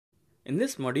In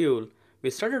this module, we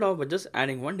started off by just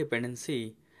adding one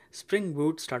dependency, Spring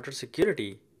Boot Starter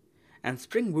Security, and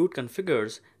Spring Boot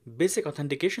configures basic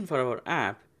authentication for our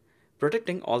app,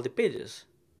 protecting all the pages.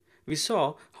 We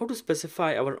saw how to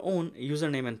specify our own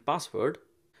username and password.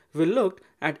 We looked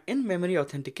at in-memory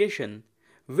authentication,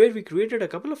 where we created a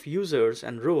couple of users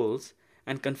and roles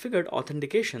and configured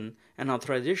authentication and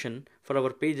authorization for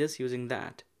our pages using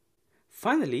that.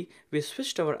 Finally, we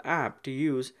switched our app to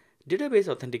use database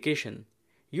authentication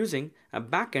using a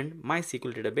backend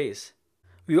MySQL database.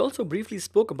 We also briefly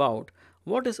spoke about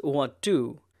what is OAuth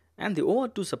 2 and the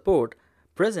OAuth 2 support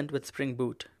present with Spring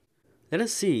Boot. Let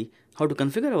us see how to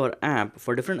configure our app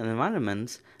for different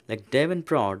environments like dev and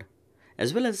prod,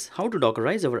 as well as how to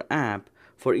Dockerize our app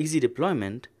for easy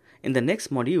deployment in the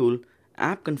next module,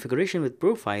 App Configuration with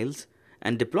Profiles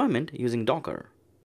and Deployment using Docker.